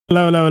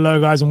Hello,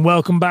 guys, and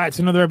welcome back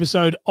to another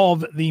episode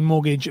of the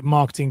Mortgage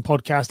Marketing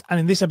Podcast. And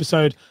in this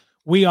episode,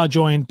 we are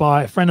joined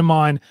by a friend of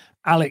mine,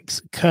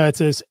 Alex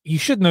Curtis. You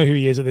should know who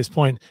he is at this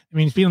point. I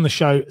mean, he's been on the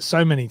show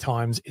so many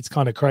times, it's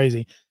kind of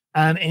crazy.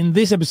 And in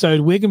this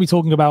episode, we're going to be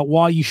talking about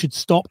why you should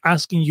stop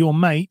asking your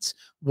mates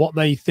what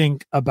they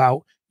think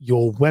about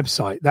your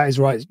website. That is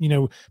right. You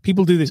know,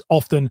 people do this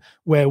often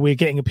where we're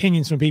getting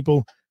opinions from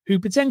people who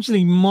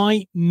potentially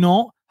might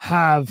not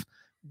have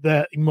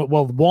the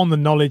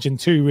knowledge, and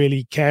two,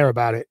 really care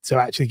about it to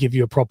actually give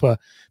you a proper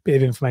bit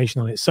of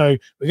information on it. So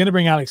we're going to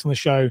bring Alex on the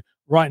show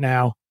right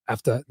now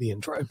after the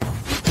intro.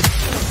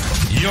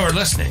 You're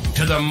listening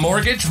to the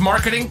Mortgage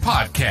Marketing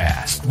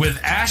Podcast with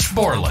Ash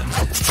Borland,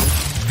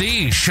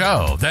 the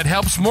show that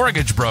helps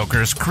mortgage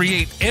brokers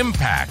create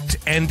impact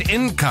and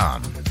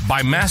income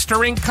by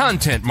mastering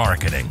content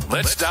marketing.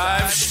 Let's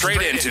dive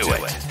straight into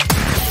it.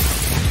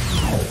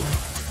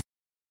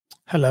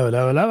 Hello,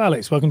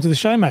 Alex. Welcome to the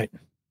show, mate.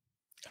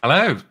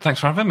 Hello,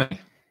 thanks for having me.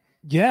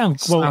 Yeah,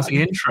 well,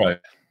 snazzy intro.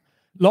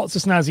 Lots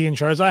of snazzy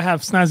intros. I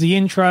have snazzy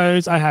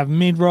intros. I have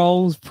mid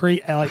rolls,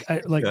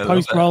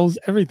 post rolls,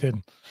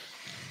 everything.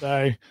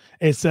 So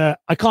it's I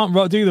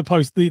can't do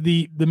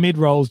the mid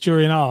rolls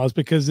during ours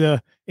because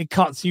it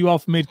cuts you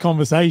off mid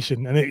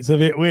conversation and it's a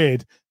bit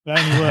weird. It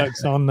only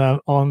works on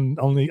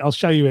the. I'll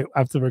show you it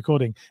after the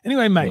recording.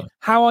 Anyway, mate,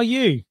 how are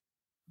you?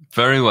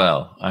 Very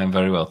well. I'm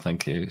very well,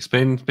 thank you. It's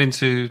been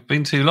too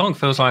long.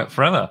 Feels like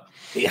forever.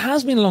 It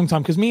has been a long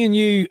time because me and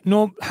you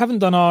haven't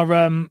done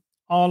our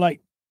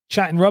like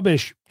chatting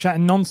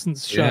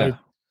nonsense show.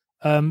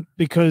 Yeah.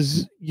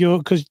 Because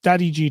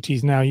daddy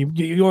duties now.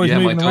 You're always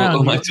moving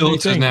around. My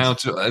daughter now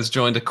has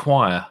joined a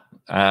choir,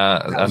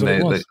 and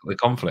the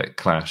conflict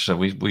clash. So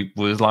we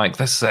was like,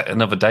 let's set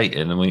another date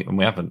in, and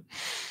we haven't.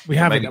 We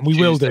haven't, and we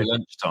will do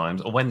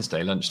lunchtimes or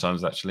Wednesday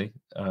lunchtimes actually.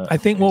 I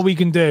think what we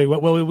can do,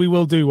 we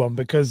will do one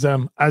because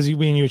as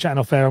we and you were chatting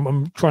off air,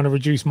 I'm trying to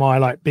reduce my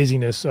like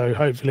busyness. So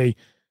hopefully.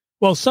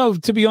 Well, so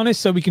to be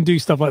honest, so we can do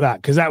stuff like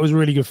that because that was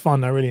really good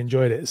fun. I really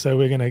enjoyed it. So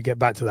we're going to get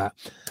back to that.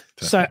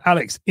 Definitely. So,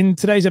 Alex, in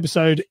today's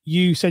episode,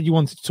 you said you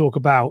wanted to talk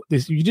about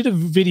this. You did a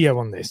video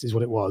on this, is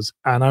what it was.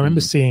 And I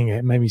remember seeing it.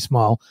 It made me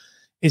smile.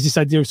 Is this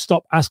idea of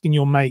stop asking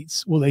your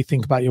mates what they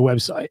think about your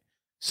website.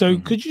 So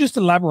could you just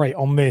elaborate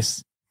on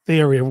this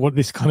theory of what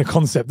this kind of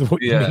concept of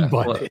what you mean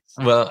by this?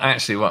 Well,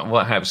 actually,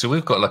 what happens? So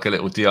we've got like a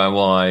little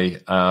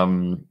DIY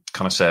kind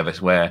of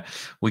service where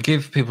we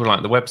give people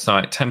like the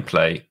website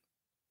template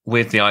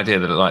with the idea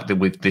that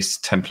with this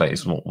template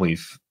is what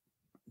we've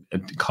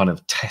kind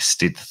of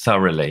tested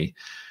thoroughly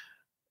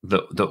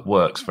that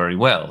works very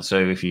well. So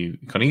if you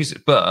kind of use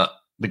it, but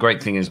the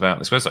great thing is about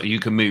this website, you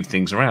can move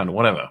things around or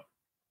whatever.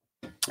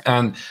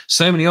 And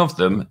so many of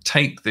them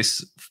take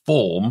this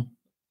form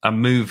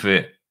and move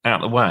it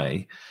out of the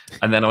way.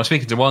 And then I was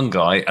speaking to one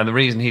guy, and the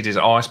reason he did,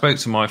 I spoke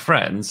to my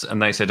friends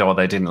and they said,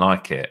 they didn't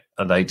like it.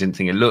 And they didn't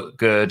think it looked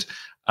good,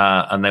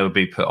 and they would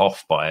be put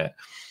off by it.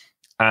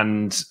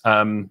 And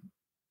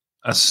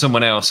as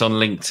someone else on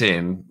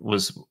LinkedIn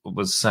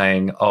was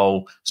saying,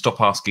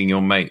 stop asking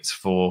your mates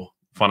for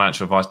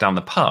financial advice down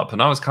the pub.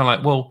 And I was kind of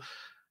like, well,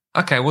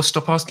 okay, well,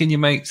 stop asking your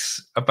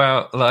mates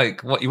about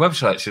like what your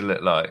website should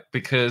look like,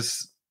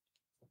 because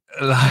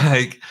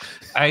like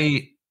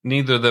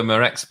neither of them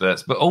are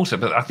experts, but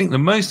I think the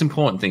most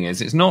important thing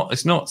is it's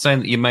not saying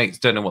that your mates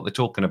don't know what they're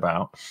talking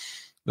about.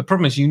 The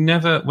problem is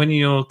when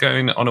you're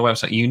going on a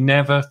website,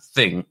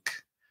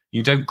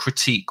 you don't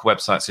critique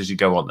websites as you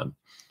go on them.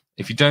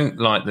 If you don't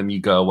like them, you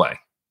go away.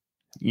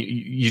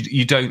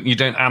 You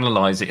don't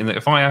analyze it.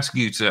 If I ask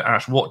you to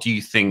Ash, what do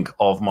you think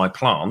of my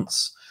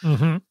plants?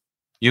 Mm-hmm.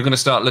 You're going to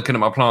start looking at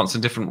my plants in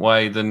a different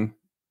way than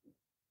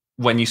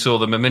when you saw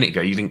them a minute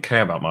ago. You didn't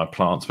care about my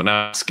plants, but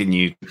now asking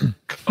you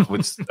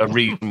with a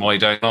reason why you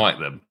don't like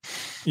them.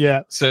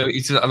 Yeah. So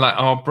it's like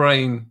our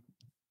brain.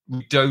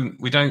 We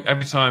don't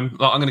every time,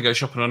 like I'm going to go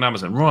shopping on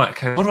Amazon. Right,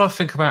 okay, what do I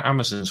think about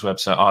Amazon's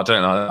website? I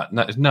don't like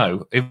that.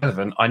 No,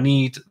 irrelevant. I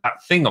need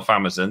that thing off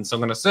Amazon. So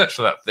I'm going to search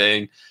for that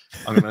thing.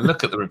 I'm going to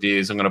look at the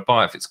reviews. I'm going to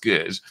buy it if it's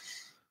good.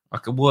 I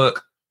can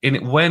work in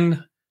it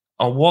when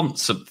I want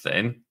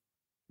something,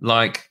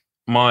 like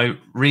my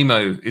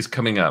Remo is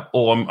coming up,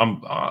 or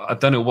I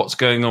don't know what's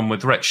going on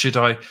with Rex. Should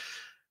I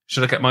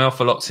get my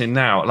offer locked in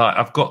now? Like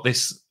I've got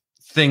this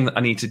thing that I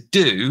need to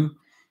do,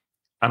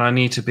 and I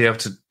need to be able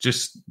to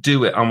just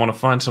do it. I want to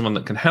find someone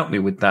that can help me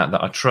with that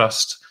I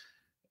trust.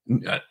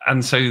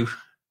 And so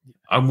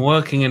I'm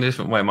working in a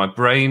different way. My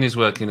brain is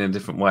working in a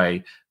different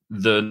way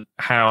than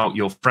how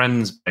your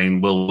friend's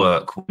brain will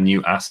work when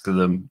you ask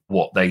them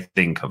what they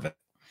think of it.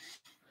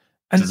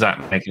 And does that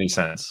make any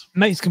sense?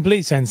 Makes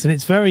complete sense. And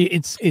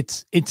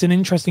it's an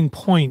interesting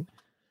point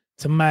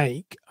to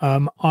make.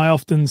 I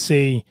often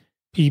see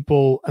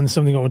people, and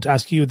something I want to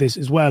ask you this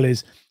as well,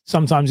 is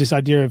sometimes this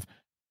idea of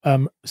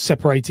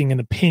separating an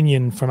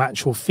opinion from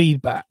actual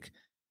feedback,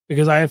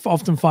 because I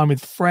often find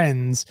with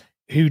friends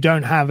who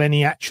don't have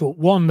any actual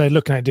they're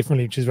looking at it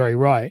differently, which is very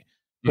right,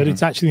 but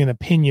it's actually an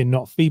opinion,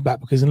 not feedback,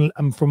 because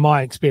from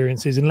my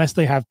experiences, unless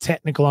they have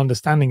technical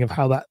understanding of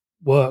how that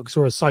works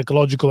or a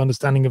psychological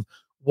understanding of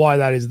why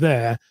that is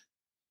there.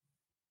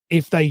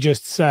 If they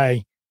just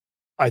say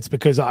it's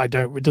because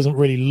it doesn't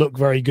really look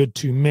very good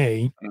to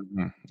me.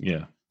 Mm-hmm.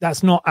 Yeah.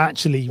 That's not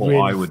actually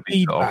really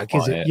feedback,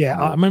 is it?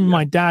 Yeah. I remember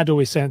my dad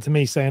always saying to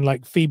me, saying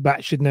like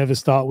feedback should never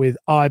start with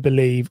I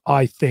believe,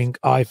 I think,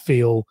 I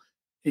feel.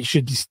 It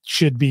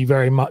should be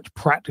very much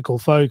practical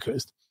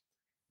focused.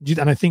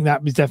 And I think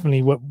that is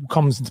definitely what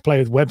comes into play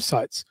with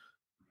websites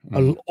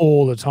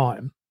all the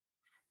time.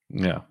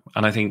 Yeah.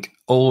 And I think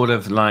all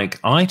of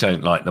I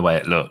don't like the way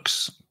it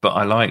looks, but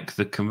I like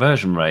the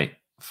conversion rate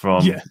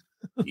from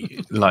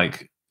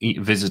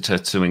visitor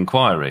to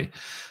inquiry.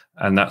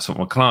 And that's what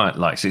my client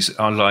likes.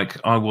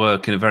 I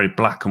work in a very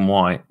black and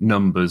white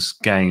numbers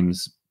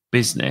games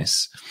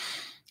business.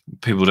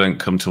 People don't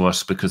come to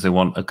us because they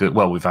want a good.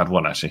 Well, we've had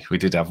one actually. We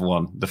did have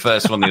one. The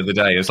first one the other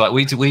day. It was like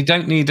we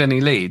don't need any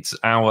leads.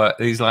 Our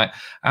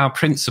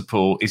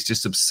principal is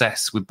just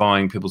obsessed with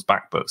buying people's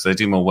back books. They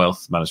do more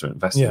wealth management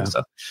investing and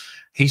stuff.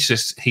 He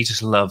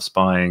just loves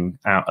buying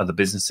out other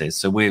businesses.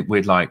 So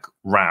we're like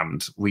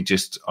rammed.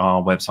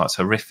 Our website's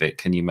horrific.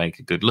 Can you make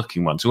a good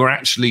looking one? So we're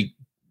actually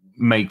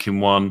making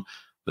one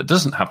that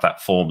doesn't have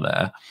that form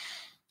there,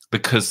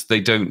 because they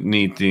don't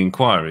need the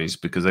inquiries,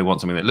 because they want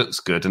something that looks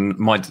good. And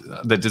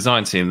the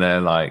design team, they're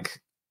like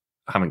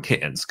having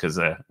kittens because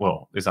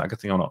is that a good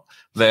thing or not?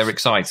 They're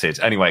excited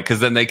anyway, because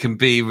then they can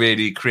be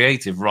really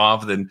creative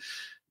rather than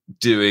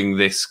doing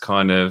this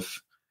kind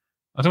of,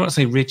 I don't want to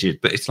say rigid,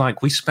 but it's like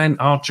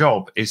our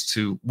job is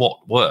to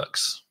what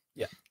works.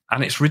 Yeah.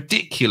 And it's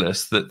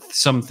ridiculous that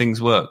some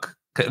things work.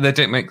 They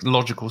don't make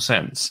logical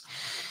sense.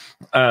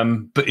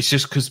 But it's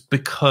just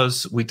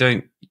because we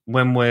don't,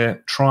 when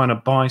we're trying to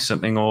buy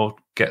something or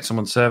get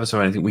someone's service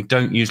or anything, we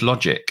don't use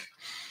logic.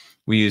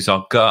 We use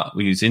our gut,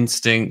 we use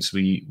instincts,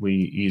 we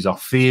use our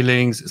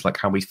feelings. It's like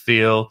how we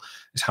feel,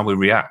 it's how we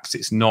react.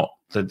 It's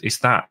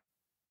that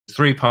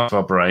 3 parts of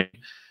our brain.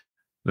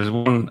 There's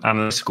one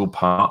analytical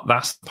part.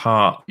 That's the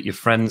part that your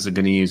friends are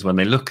going to use when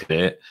they look at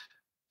it.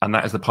 And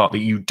that is the part that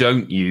you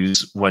don't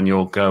use when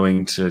you're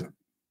going to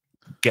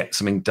get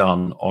something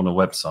done on a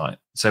website.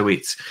 So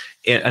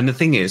and the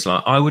thing is,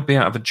 I would be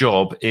out of a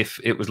job if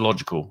it was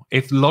logical.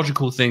 If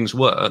logical things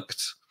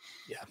worked,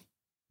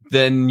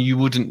 then you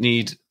wouldn't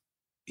need,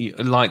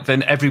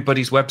 then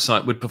everybody's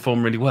website would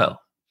perform really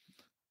well.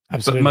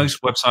 Absolutely. But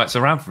most websites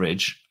are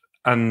average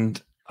and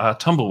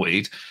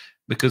tumbleweed,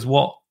 because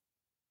what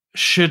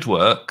should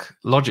work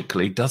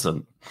logically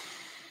doesn't.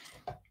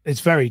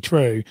 It's very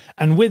true.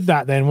 And with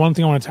that, then one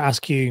thing I wanted to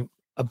ask you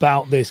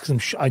about this,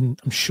 because I'm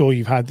sure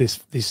you've had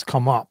this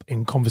come up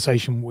in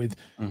conversation with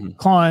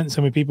clients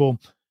and with people,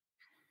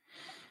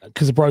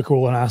 because a broker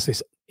will ask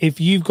this. If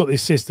you've got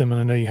this system,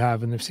 and I know you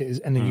have,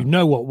 and you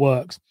know what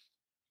works,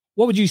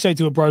 what would you say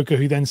to a broker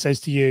who then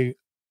says to you,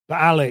 but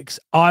Alex,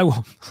 I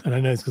want, and I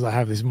know it's because I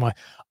have this in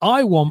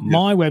I want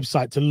my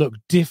website to look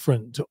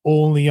different to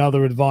all the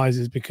other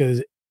advisors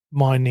because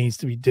mine needs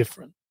to be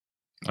different.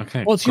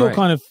 Okay. What's your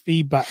kind of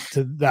feedback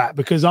to that?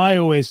 Because I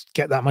always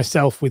get that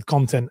myself with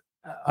content.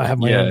 I have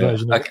my own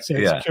version of it. So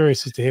it's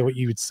curious as to hear what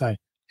you would say.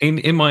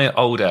 In my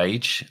old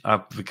age, I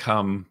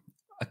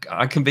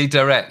can be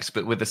direct,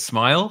 but with a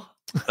smile.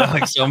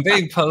 So I'm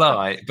being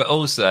polite, but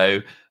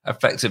also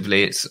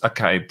effectively it's,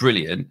 okay,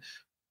 brilliant.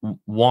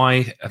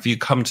 Why have you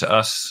come to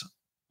us?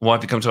 Why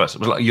have you come to us?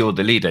 Well, you're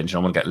the lead engine.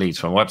 I want to get leads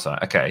from a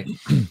website. Okay.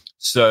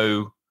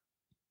 So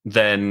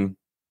then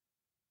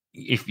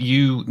if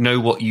you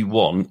know what you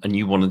want and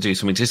you want to do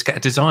something, just get a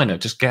designer,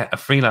 just get a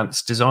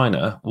freelance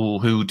designer who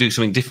will do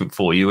something different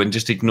for you, and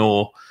just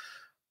ignore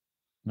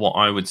what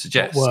I would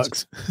suggest. What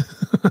works.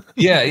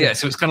 Yeah.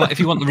 So it's kind of like, if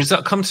you want the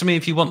result, come to me.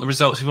 If you want the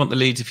results, if you want the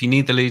leads, if you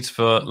need the leads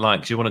for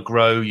you want to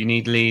grow, you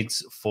need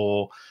leads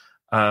for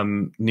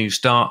new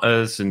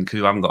starters and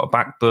who haven't got a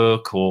back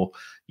book, or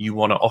you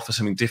want to offer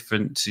something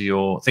different to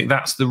your thing.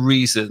 That's the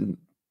reason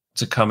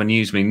to come and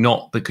use me,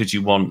 not because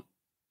you want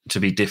to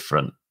be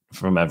different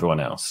from everyone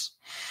else.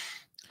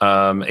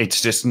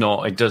 It's just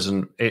not, it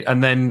doesn't,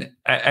 and then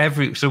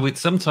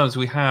sometimes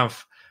we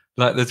have,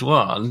 there's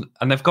one,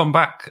 and they've gone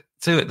back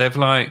to it. They've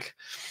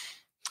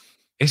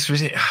it's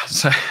ridiculous.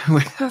 So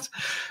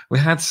we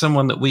had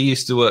someone that we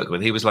used to work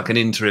with. He was like an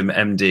interim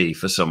MD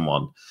for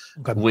someone.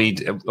 Okay.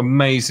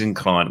 Amazing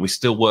client. We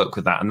still work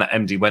with that. And that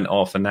MD went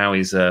off, and now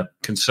he's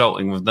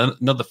consulting with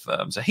another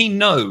firm. So he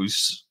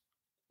knows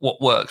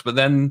what works. But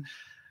then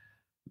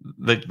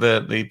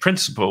the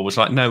principal was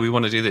like, no, we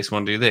want to do this, we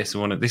want to do this,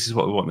 this is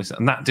what we want, this,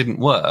 and that didn't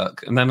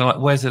work. And then they're like,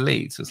 where's the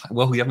lead? So it's like,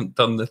 well, we haven't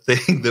done the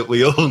thing that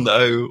we all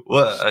know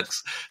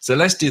works, so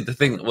let's do the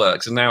thing that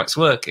works, and now it's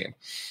working.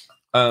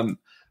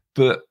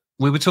 But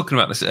we were talking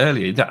about this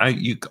earlier, that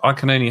I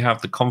can only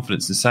have the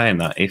confidence in saying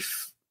that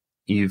if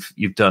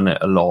you've done it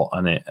a lot,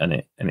 and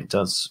it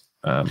does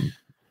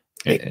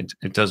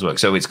it does work.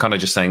 So it's kind of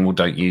just saying, well,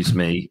 don't use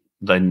me,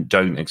 then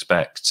don't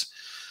expect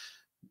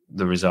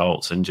the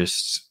results, and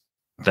just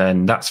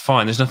then that's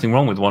fine. There's nothing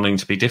wrong with wanting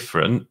to be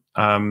different,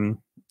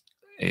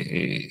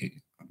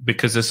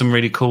 because there's some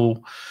really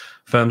cool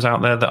firms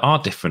out there that are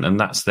different, and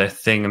that's their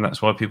thing, and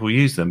that's why people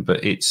use them.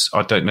 But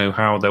I don't know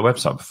how their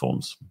website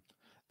performs.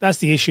 that's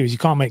the issue, is you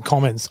can't make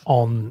comments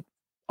on,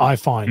 I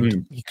find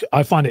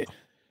it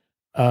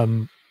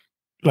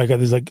like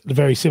there's like a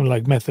very similar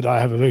like method. I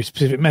have a very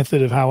specific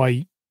method of how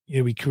we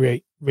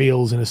create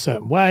reels in a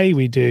certain way.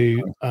 We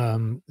do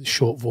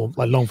short form,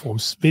 like long form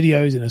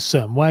videos in a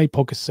certain way,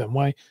 podcasts a certain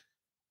way.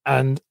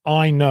 And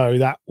I know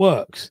that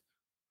works.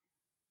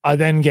 I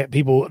then get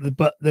people,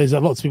 but there's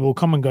lots of people who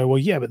come and go, well,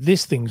 yeah, but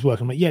this thing's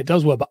working. I'm like, yeah, it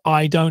does work, but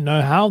I don't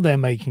know how they're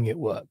making it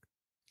work.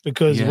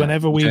 Because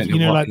whenever we've,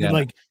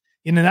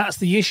 that's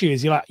the issue,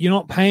 is you're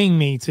not paying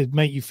me to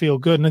make you feel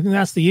good. And I think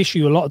that's the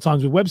issue a lot of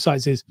times with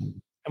websites is,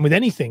 and with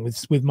anything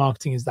with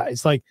marketing, is that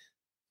it's like,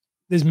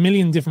 there's a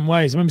million different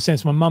ways. I remember saying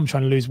to my mum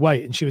trying to lose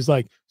weight, and she was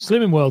like,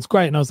 Slimming World's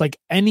great. And I was like,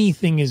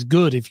 anything is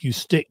good if you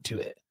stick to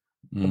it.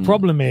 The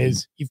problem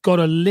is you've got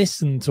to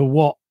listen to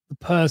what the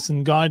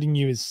person guiding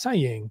you is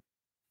saying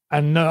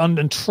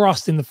and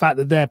trust in the fact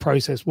that their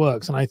process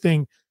works. And I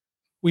think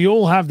we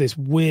all have this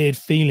weird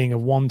feeling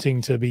of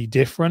wanting to be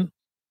different.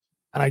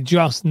 And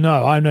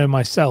I know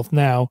myself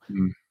now,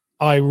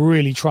 I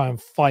really try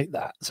and fight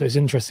that. So it's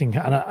interesting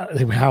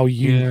how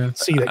you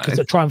see that, because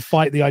I try and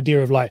fight the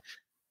idea of like,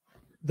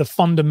 the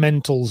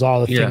fundamentals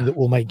are the thing that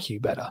will make you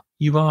better.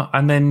 You are,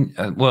 and then,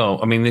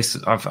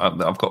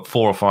 I've got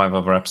 4 or 5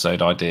 other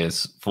episode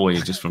ideas for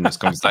you just from this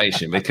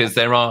conversation, because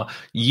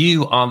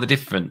you are the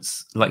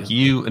difference. Like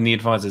you and the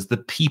advisors, the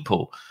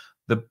people.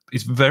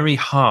 It's very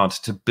hard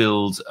to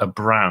build a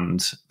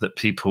brand that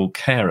people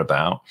care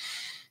about,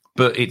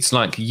 but it's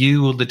like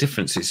you are the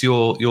difference. It's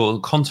your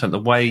content, the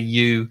way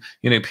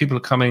people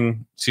are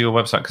coming to your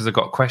website because they've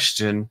got a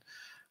question.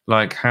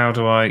 Like, how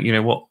do I,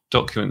 what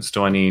documents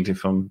do I need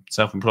if I'm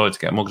self-employed to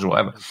get a mortgage or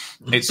whatever?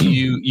 It's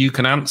you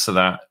can answer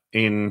that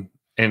in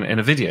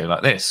a video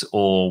like this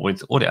or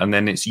with audio. And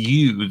then it's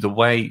the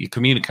way your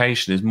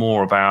communication is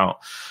more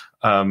about,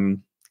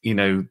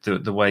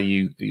 the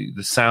way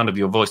the sound of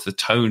your voice, the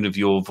tone of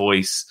your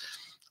voice,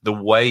 the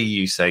way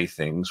you say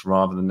things,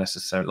 rather than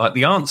necessarily, like,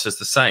 the answer's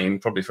the same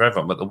probably for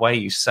everyone, but the way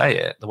you say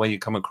it, the way you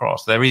come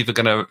across, they're either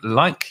going to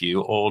like you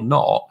or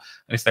not.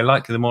 And if they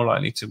like you, they're more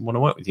likely to want to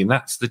work with you. And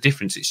that's the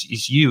difference.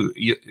 It's you.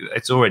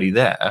 It's already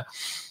there.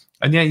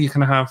 And you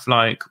can have,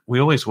 like, we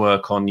always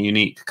work on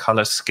unique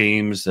color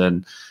schemes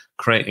and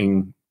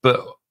creating, but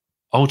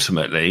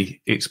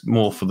ultimately it's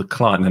more for the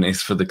client than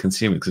it's for the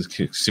consumer, because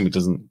the consumer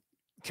doesn't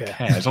care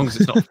as long as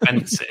it's not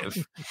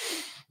offensive.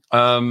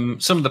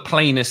 Some of the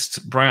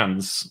plainest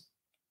brands,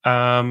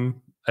 so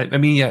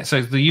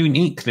the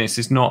uniqueness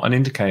is not an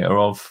indicator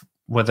of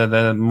whether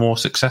they're more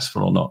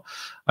successful or not.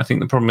 I think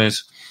the problem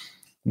is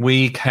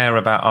we care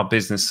about our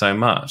business so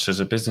much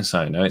as a business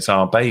owner. It's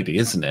our baby,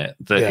 isn't it?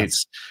 That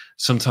it's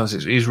sometimes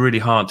it's really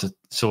hard to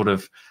sort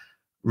of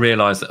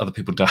realize that other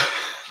people don't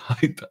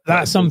like that.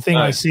 That's something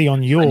I see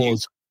on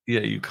yours.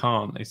 You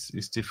can't.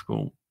 It's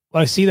difficult.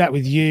 Well, I see that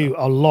with you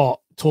a lot.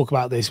 Talk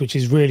about this, which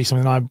is really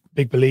something I'm a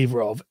big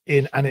believer of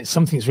and it's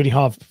something that's really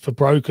hard for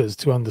brokers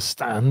to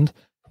understand.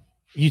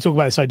 You talk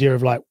about this idea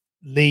of like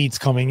leads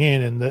coming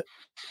in and that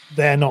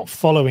they're not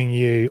following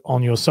you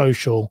on your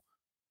social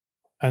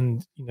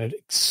and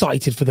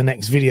excited for the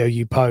next video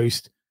you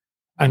post,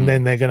 and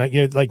then they're gonna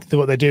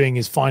what they're doing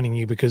is finding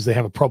you because they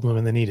have a problem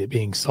and they need it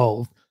being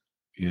solved.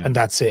 And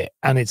that's it.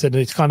 And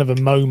it's kind of a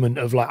moment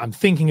of like, I'm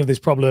thinking of this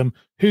problem,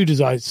 who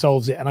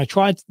solves it? And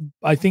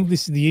I think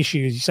this is the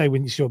issue, as you say,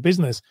 when it's your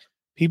business,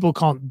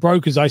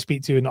 brokers I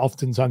speak to and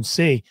oftentimes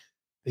see,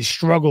 they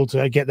struggle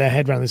to get their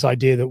head around this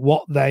idea that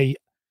what they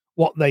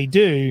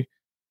do,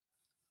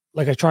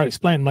 like I try to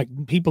explain, like,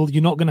 people,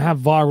 you're not going to have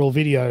viral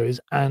videos,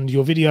 and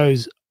your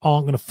videos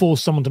aren't going to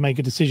force someone to make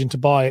a decision to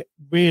buy it.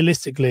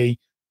 Realistically,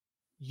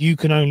 you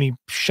can only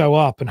show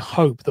up and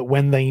hope that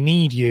when they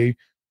need you,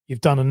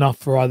 you've done enough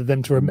for either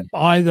them to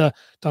either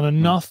done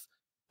enough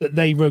that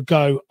they will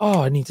go,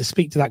 oh, I need to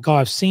speak to that guy.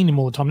 I've seen him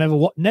all the time.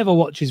 Never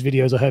watch his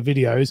videos or her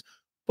videos,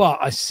 but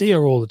I see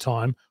her all the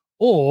time.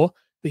 Or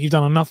that you've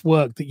done enough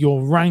work that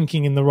you're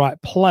ranking in the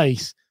right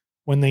place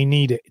when they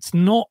need it. It's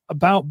not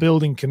about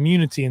building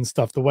community and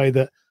stuff the way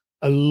that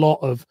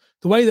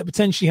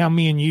potentially how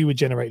me and you would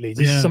generate leads.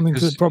 This is something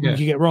that problems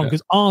you get wrong,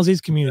 because ours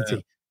is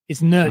community.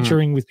 It's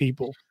nurturing with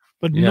people,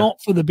 but not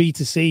for the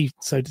B2C,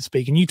 so to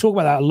speak. And you talk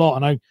about that a lot.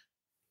 And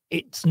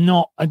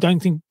I don't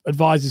think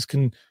advisors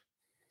can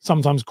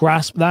sometimes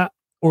grasp that,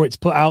 or it's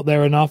put out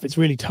there enough. It's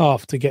really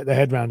tough to get their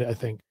head around it, I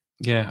think.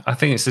 Yeah, I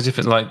think it's a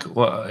different,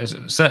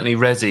 certainly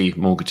resi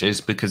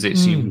mortgages, because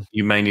it's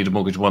you may need a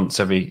mortgage once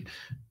every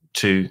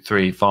 2,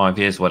 3, 5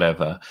 years,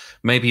 whatever.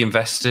 Maybe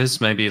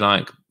investors, maybe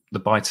like the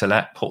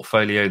buy-to-let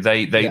portfolio,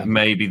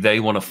 maybe they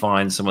want to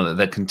find someone that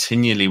they're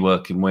continually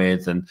working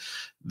with, and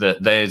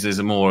that theirs is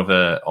more of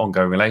an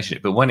ongoing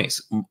relationship. But when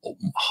it's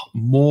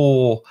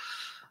more,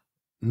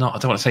 I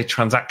don't want to say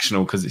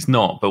transactional, because it's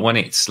not, but when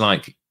it's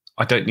like,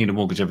 I don't need a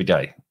mortgage every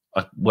day,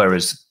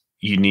 whereas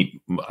you need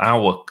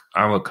our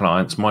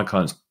clients, my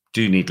clients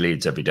do need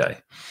leads every day.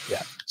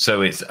 Yeah.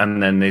 So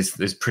and then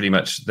there's pretty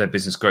much their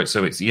business growth.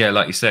 So it's,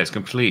 like you say, it's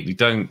completely,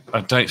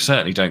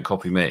 certainly don't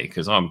copy me,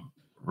 because I'm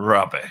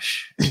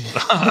rubbish.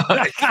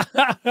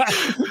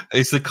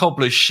 It's the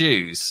cobbler's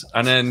shoes.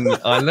 And then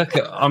I'm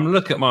looking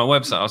at my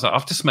website. I was like,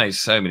 I've just made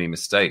so many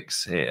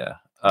mistakes here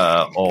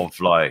of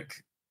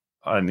like,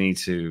 I need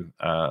to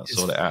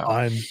sort it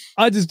out.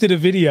 I just did a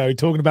video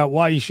talking about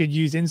why you should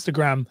use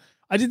Instagram.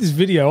 I did this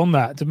video on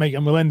that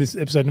and we'll end this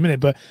episode in a minute,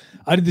 but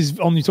I did this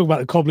on, you talk about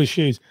the cobbler's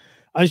shoes.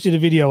 I just did a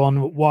video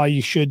on why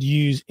you should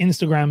use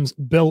Instagram's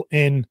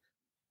built-in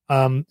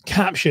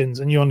captions,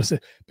 and you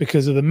understand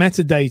because of the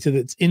metadata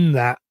that's in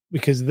that,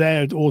 because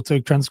they're auto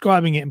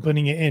transcribing it and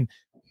putting it in.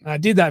 And I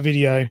did that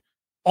video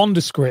on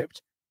the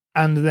script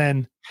and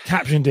then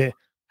captioned it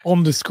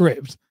on the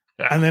script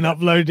and then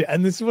uploaded it.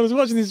 And I was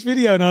watching this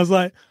video and I was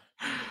like,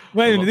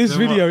 wait a minute, this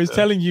video is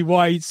telling you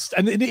why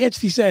and it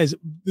actually says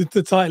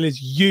the title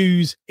is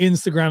use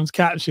Instagram's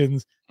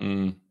captions,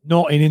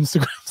 not in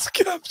Instagram's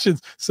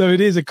captions. So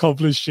it is a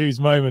cobbler's shoes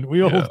moment.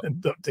 We all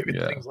end up doing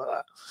things like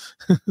that.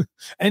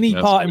 Any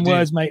parting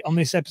words, mate, on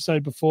this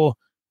episode before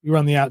we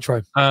run the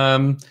outro?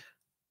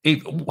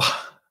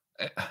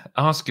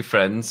 Ask your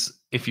friends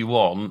if you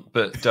want,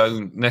 but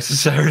don't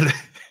necessarily.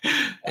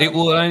 It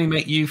will only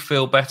make you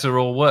feel better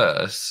or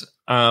worse.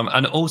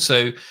 And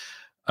also,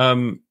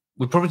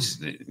 we probably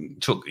just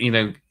took,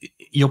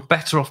 you're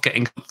better off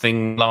getting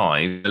something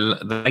live.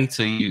 The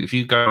later if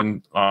you go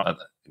and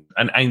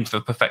aim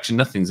for perfection,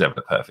 nothing's ever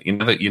perfect.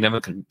 You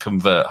never can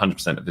convert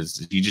 100% of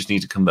visitors. You just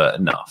need to convert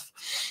enough.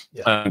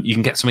 Yeah. You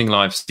can get something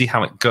live, see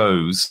how it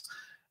goes,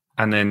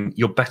 and then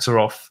you're better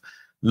off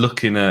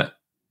looking at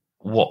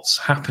what's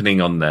happening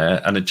on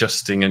there and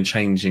adjusting and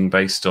changing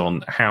based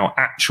on how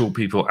actual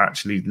people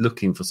actually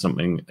looking for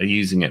something are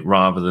using it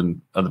rather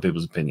than other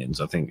people's opinions,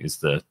 I think is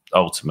the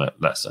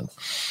ultimate lesson.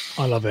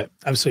 I love it.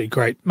 Absolutely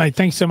great. Mate,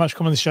 thanks so much for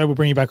coming on the show. We'll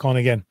bring you back on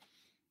again.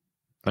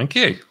 Thank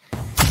you.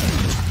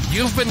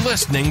 You've been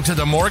listening to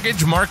the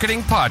Mortgage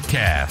Marketing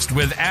Podcast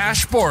with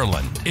Ash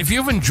Borland. If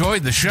you've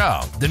enjoyed the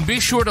show, then be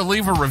sure to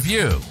leave a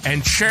review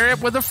and share it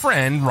with a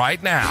friend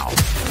right now.